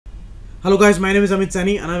Hello guys, my name is Amit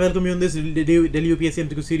Sani and I welcome you on this daily UPSC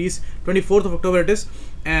MCQ series. 24th of October it is,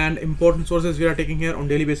 and important sources we are taking here on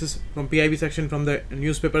daily basis from PIB section, from the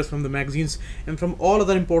newspapers, from the magazines, and from all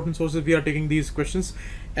other important sources we are taking these questions.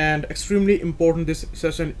 And extremely important this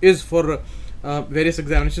session is for various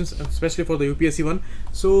examinations, especially for the UPSC one.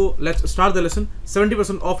 So let's start the lesson.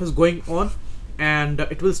 70% off is going on and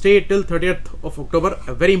it will stay till 30th of October.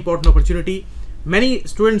 A very important opportunity. Many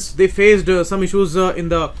students, they faced some issues in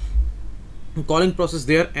the calling process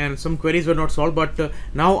there, and some queries were not solved, but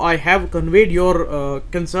now I have conveyed your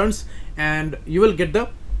concerns and you will get the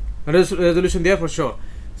resolution there for sure.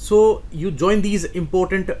 So you join these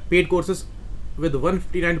important paid courses with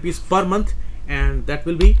 159 rupees per month, and that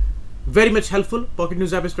will be very much helpful. Pocket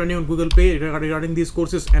News app is trending on Google Play regarding these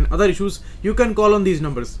courses and other issues. You can call on these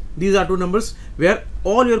numbers. These are two numbers where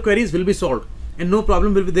all your queries will be solved and no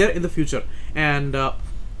problem will be there in the future. And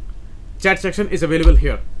chat section is available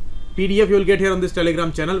here. PDF you will get here on this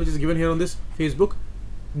Telegram channel, which is given here on this Facebook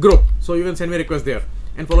group. So you can send me a request there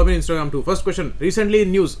and follow me on Instagram too. First question, recently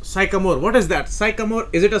in news, Sycamore. What is that? Sycamore,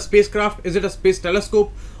 is it a spacecraft? Is it a space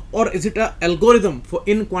telescope? Or is it an algorithm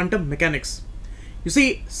in quantum mechanics? You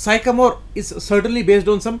see, Sycamore is certainly based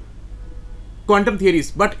on some quantum theories,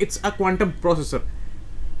 but it's a quantum processor.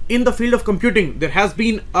 In the field of computing, there has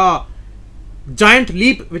been a giant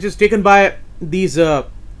leap which is taken by these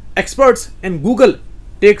experts, and Google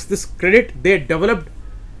takes this credit. They developed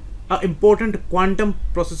an important quantum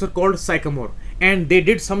processor called Sycamore, and they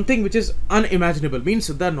did something which is unimaginable. Means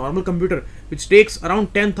the normal computer, which takes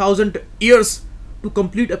around 10,000 years to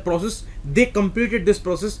complete a process, they completed this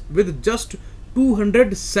process with just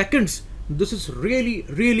 200 seconds. This is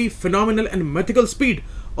really phenomenal and mythical speed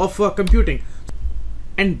of computing.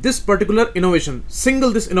 And this particular innovation,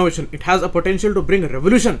 this innovation, it has a potential to bring a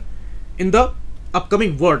revolution in the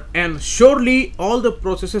upcoming world, and surely all the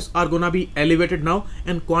processes are gonna be elevated now,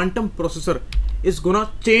 and quantum processor is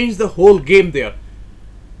gonna change the whole game there.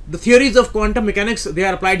 The theories of quantum mechanics, they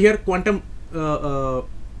are applied here. Quantum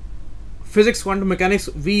physics, quantum mechanics,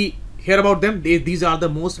 we hear about them. These are the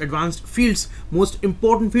most advanced fields, most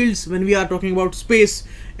important fields when we are talking about space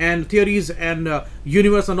and theories and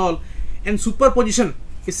universe and all. And superposition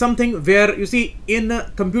is something where you see in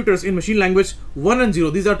computers, in machine language, 1 and 0,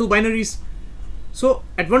 these are two binaries. So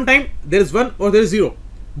at one time there is 1 or there is 0,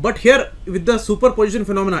 but here with the superposition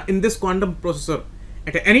phenomena in this quantum processor,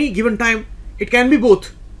 at any given time it can be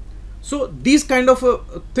both. So these kind of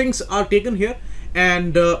things are taken here,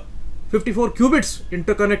 and 54 qubits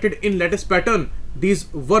interconnected in lattice pattern,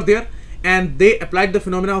 these were there, and they applied the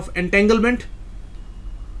phenomena of entanglement,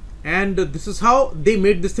 and this is how they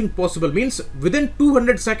made this thing possible. Means within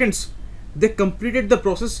 200 seconds they completed the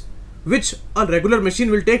process which a regular machine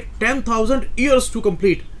will take 10,000 years to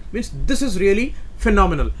complete. Means this is really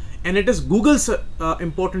phenomenal, and it is Google's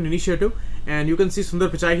important initiative. And you can see Sundar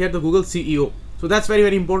Pichai here, the Google CEO. So that's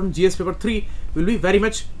very important. GS paper 3 will be very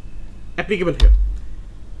much applicable here.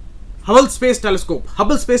 Hubble Space Telescope.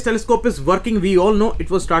 Hubble Space Telescope is working. We all know it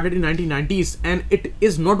was started in 1990s, and it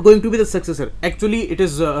is not going to be the successor. Actually, it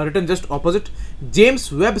is written just opposite.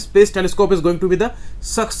 James Webb Space Telescope is going to be the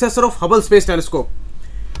successor of Hubble Space Telescope.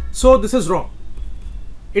 So this is wrong.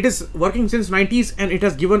 It is working since 90s, and it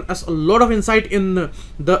has given us a lot of insight in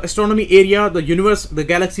the astronomy area, the universe, the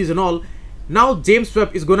galaxies and all. Now James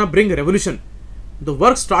Webb is gonna bring a revolution. The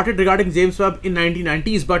work started regarding James Webb in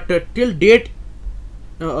 1990s, but till date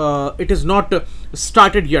it is not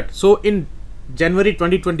started yet. So in January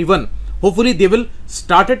 2021, hopefully they will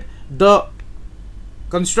start it. The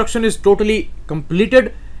construction is totally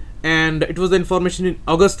completed, and it was the information in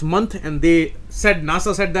August month, and they said,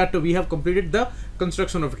 NASA said that we have completed the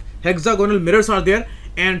construction of it. Hexagonal mirrors are there,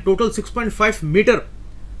 and total 6.5 meter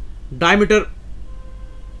diameter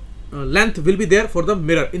length will be there for the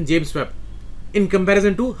mirror in James Webb in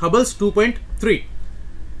comparison to Hubble's 2.3.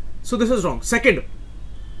 So this is wrong. Second,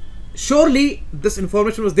 surely this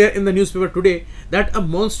information was there in the newspaper today that a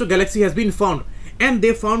monster galaxy has been found, and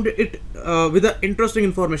they found it with an interesting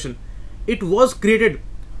information. It was created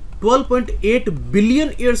 12.8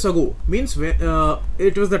 billion years ago. Means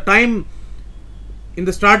it was the time in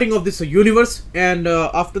the starting of this universe, and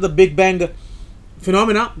after the Big Bang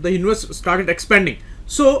phenomena, the universe started expanding.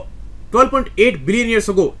 So 12.8 billion years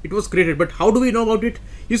ago it was created. But how do we know about it?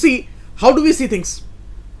 You see, how do we see things?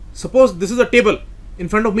 Suppose this is a table in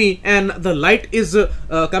front of me, and the light is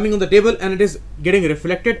coming on the table, and it is getting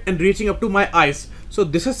reflected and reaching up to my eyes. So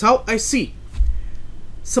this is how I see.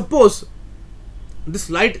 Suppose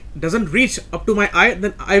this light doesn't reach up to my eye,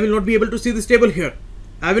 then I will not be able to see this table here.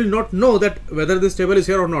 I will not know that whether this table is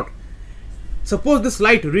here or not. Suppose this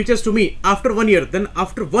light reaches to me after 1 year, then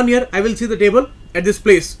after 1 year I will see the table at this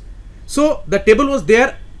place. So the table was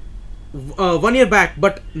there 1 year back,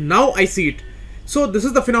 but now I see it. So this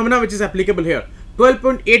is the phenomena which is applicable here.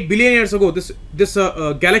 12.8 billion years ago, this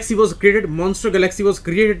galaxy was created, monster galaxy was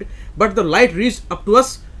created, but the light reached up to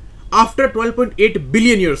us after 12.8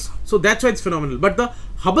 billion years. So that's why it's phenomenal. But the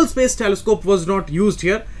Hubble Space Telescope was not used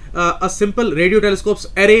here. A simple radio telescopes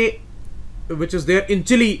array which is there in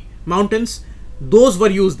Chile mountains, those were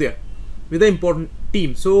used there with the important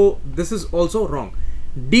team. So this is also wrong.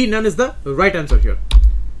 D, none is the right answer here.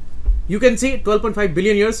 You can see 12.5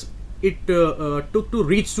 billion years it took to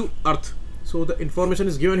reach to Earth. So the information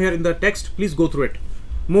is given here in the text. Please go through it.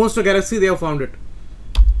 Monster galaxy, they have found it,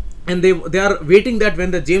 and they are waiting that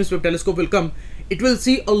when the James Webb Telescope will come, it will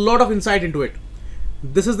see a lot of insight into it.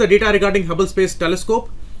 This is the data regarding Hubble Space Telescope,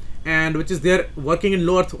 and which is there working in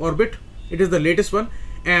low Earth orbit. It is the latest one,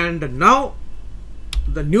 and now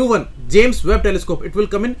the new one, James Webb Telescope, it will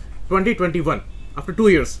come in 2021 after 2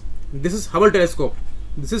 years. This is Hubble Telescope.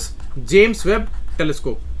 This is James Webb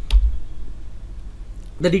Telescope.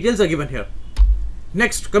 The details are given here.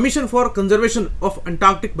 Next, Commission for Conservation of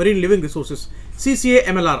Antarctic Marine Living Resources, CCA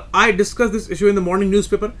MLR. I discussed this issue in the morning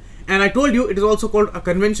newspaper, and I told you it is also called a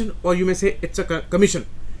convention, or you may say it's a commission.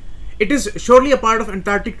 It is surely a part of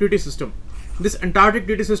Antarctic Treaty System. This Antarctic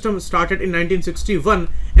Treaty System started in 1961,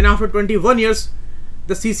 and after 21 years,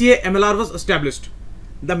 the CCA MLR was established.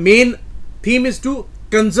 The main theme is to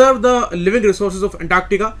conserve the living resources of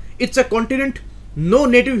Antarctica. It's a continent, no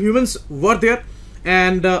native humans were there,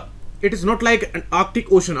 and it is not like an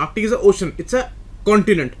Arctic Ocean. Arctic is an ocean, it's a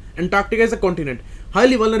continent. Antarctica is a continent,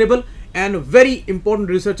 highly vulnerable, and very important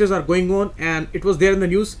researches are going on, and it was there in the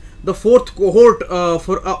news. The 4th cohort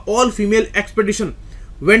for an all-female expedition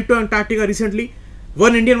went to Antarctica recently.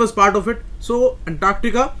 One Indian was part of it. So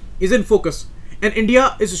Antarctica is in focus, and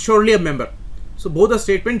India is surely a member. So both the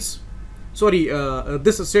statements, sorry,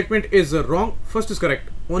 this statement is wrong. First is correct,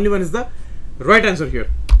 only one is the right answer here.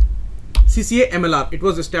 CCA MLR, it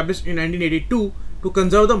was established in 1982 to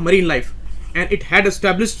conserve the marine life, and it had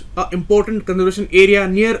established an important conservation area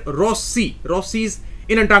near Ross Sea. Ross Sea is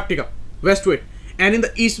in Antarctica, west to it, and in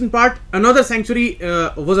the eastern part another sanctuary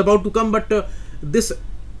was about to come, but this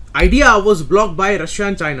idea was blocked by Russia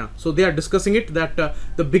and China. So they are discussing it, that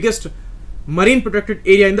the biggest marine protected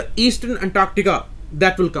area in the eastern Antarctica,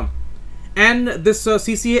 that will come. And this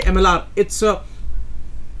CCA MLR,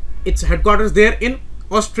 its headquarters there in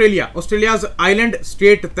Australia. Australia's island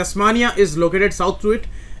state Tasmania is located south to it,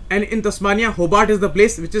 and in Tasmania, Hobart is the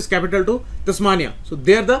place which is capital to Tasmania. So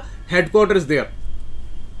there the headquarters there.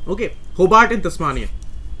 Okay, Hobart in Tasmania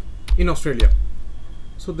in Australia.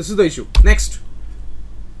 So this is the issue. Next,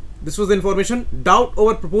 this was the information. Doubt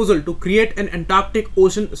over proposal to create an Antarctic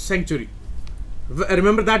Ocean Sanctuary.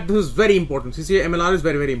 Remember that this is very important. CCA MLR is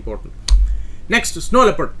very, very important. Next, snow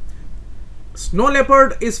leopard. Snow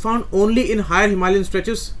leopard is found only in higher Himalayan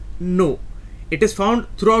stretches? No, it is found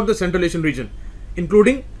throughout the Central Asian region,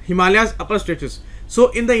 including Himalayas upper stretches. So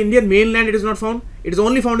in the Indian mainland it is not found. It is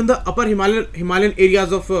only found in the upper Himalayan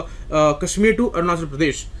areas of Kashmir to Arunachal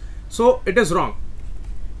Pradesh. So it is wrong.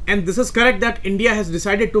 And this is correct that India has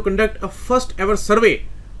decided to conduct a first ever survey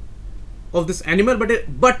of this animal,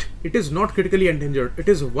 but it is not critically endangered. It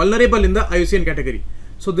is vulnerable in the IUCN category.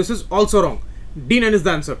 So this is also wrong. D, none is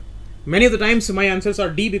the answer. Many of the times my answers are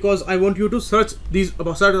D because I want you to search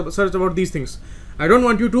about these things. I don't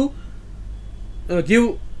want you to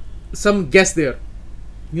give some guess there.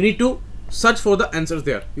 You need to search for the answers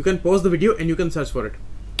there. You can pause the video and you can search for it.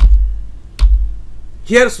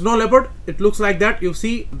 Here, snow leopard, it looks like that. You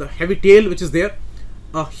see the heavy tail which is there.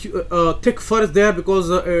 Thick fur is there because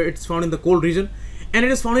it's found in the cold region, and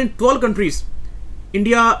it is found in 12 countries.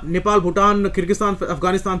 India, Nepal, Bhutan, Kyrgyzstan,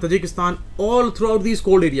 Afghanistan, Tajikistan, all throughout these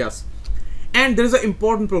cold areas. And there is an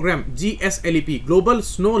important program, GSLEP, Global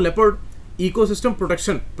Snow Leopard Ecosystem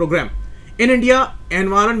Protection Program. In India,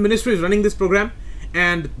 Environment Ministry is running this program,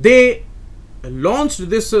 and they launched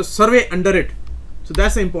this survey under it. So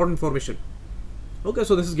that's the important information. Okay,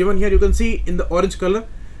 so this is given here. You can see in the orange color,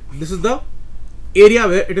 this is the area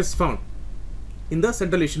where it is found in the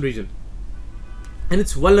Central Asian region, and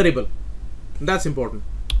it's vulnerable. That's important.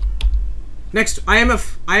 Next,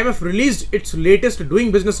 IMF released its latest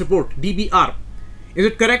doing business report, DBR. Is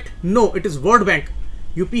it correct? No, it is World Bank.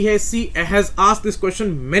 UPSC has asked this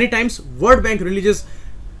question many times. World Bank releases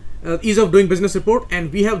ease of doing business report,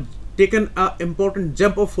 and we have taken an important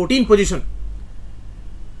jump of 14 position.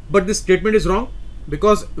 But this statement is wrong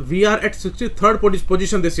because we are at 63rd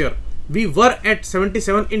position this year. We were at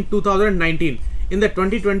 77 in 2019. In the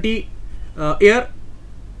 2020 year,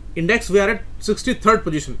 index we are at 63rd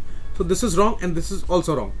position. So this is wrong and this is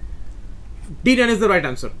also wrong. D10 is the right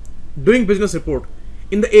answer. Doing business report.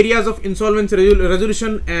 In the areas of insolvency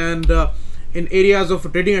resolution and in areas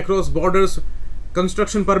of trading across borders,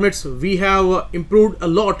 construction permits, we have improved a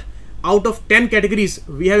lot. Out of 10 categories,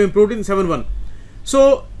 we have improved in 7-1.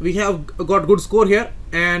 So we have got good score here,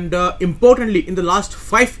 and importantly, in the last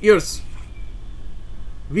 5 years,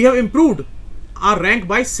 we have improved our rank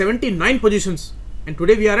by 79 positions, and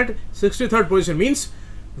today we are at 63rd position. Means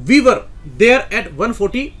we were there at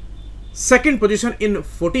 142nd position in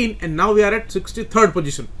 14, and now we are at 63rd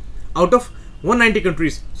position out of 190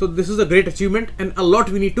 countries. So this is a great achievement, and a lot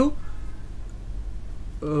we need to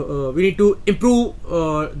improve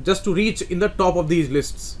just to reach in the top of these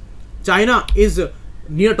lists. China is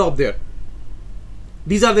near top there.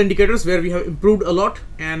 These are the indicators where we have improved a lot,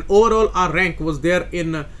 and overall our rank was there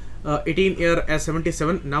in 18 year as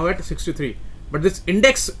 77, now at 63. But this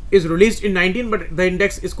index is released in 19, but the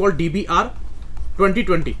index is called DBR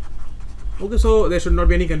 2020. Okay, so there should not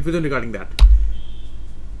be any confusion regarding that.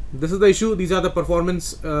 This is the issue. These are the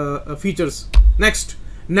performance features. Next,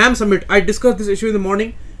 NAM Summit. I discussed this issue in the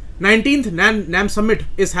morning. 19th NAM Summit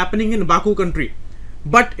is happening in Baku country,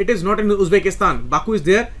 but it is not in Uzbekistan. Baku is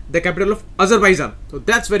there, the capital of Azerbaijan. So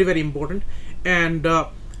that's very, very important. And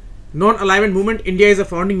non-alignment movement, India is a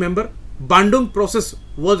founding member. Bandung process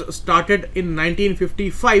was started in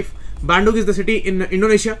 1955. Bandung is the city in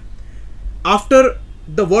Indonesia. After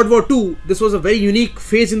the World War II, this was a very unique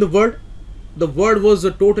phase in the world. The world was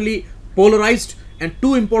totally polarized, and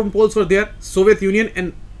two important poles were there, Soviet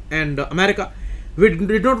Union and America. We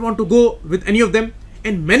did not want to go with any of them,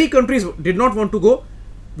 and many countries did not want to go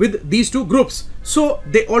with these two groups. So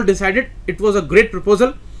they all decided it was a great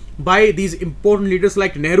proposal by these important leaders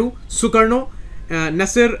like Nehru, Sukarno,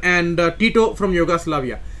 Nasser and Tito from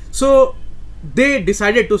Yugoslavia. So they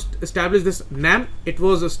decided to establish this NAM. It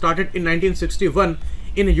was started in 1961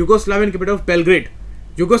 in a Yugoslavian capital of Belgrade.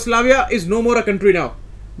 Yugoslavia is no more a country now,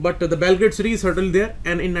 but the Belgrade city is certainly there,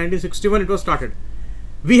 and in 1961 it was started.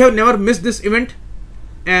 We have never missed this event,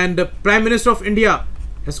 and the Prime Minister of India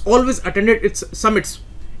has always attended its summits.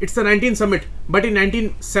 It's the 19th summit, but in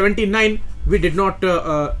 1979 we did not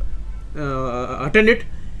attend it,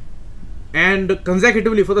 and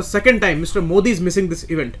consecutively for the second time Mr. Modi is missing this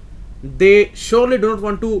event. They surely do not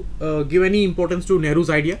want to give any importance to Nehru's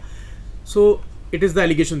idea. So it is the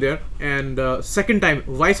allegation there, and second time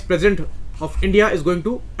Vice President of India is going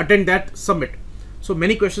to attend that summit. So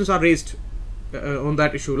many questions are raised on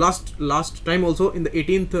that issue. Last time also in the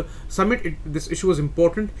 18th summit this issue was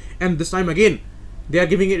important, and this time again they are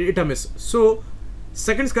giving it a miss. So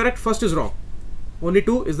second is correct, first is wrong. Only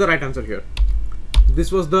 2 is the right answer here.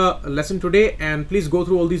 This was the lesson today, and please go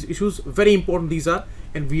through all these issues. Very important these are,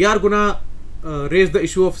 and we are gonna raise the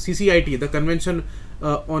issue of CCIT, the Convention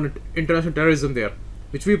on International Terrorism there,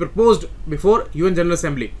 which we proposed before UN General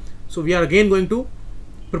Assembly. So we are again going to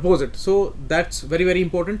propose it. So that's very, very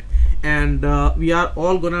important, and we are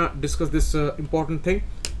all gonna discuss this important thing.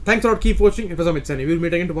 Thanks a lot. Keep watching. It was Amit Sani. We will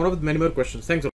meet again tomorrow with many more questions. Thanks a lot.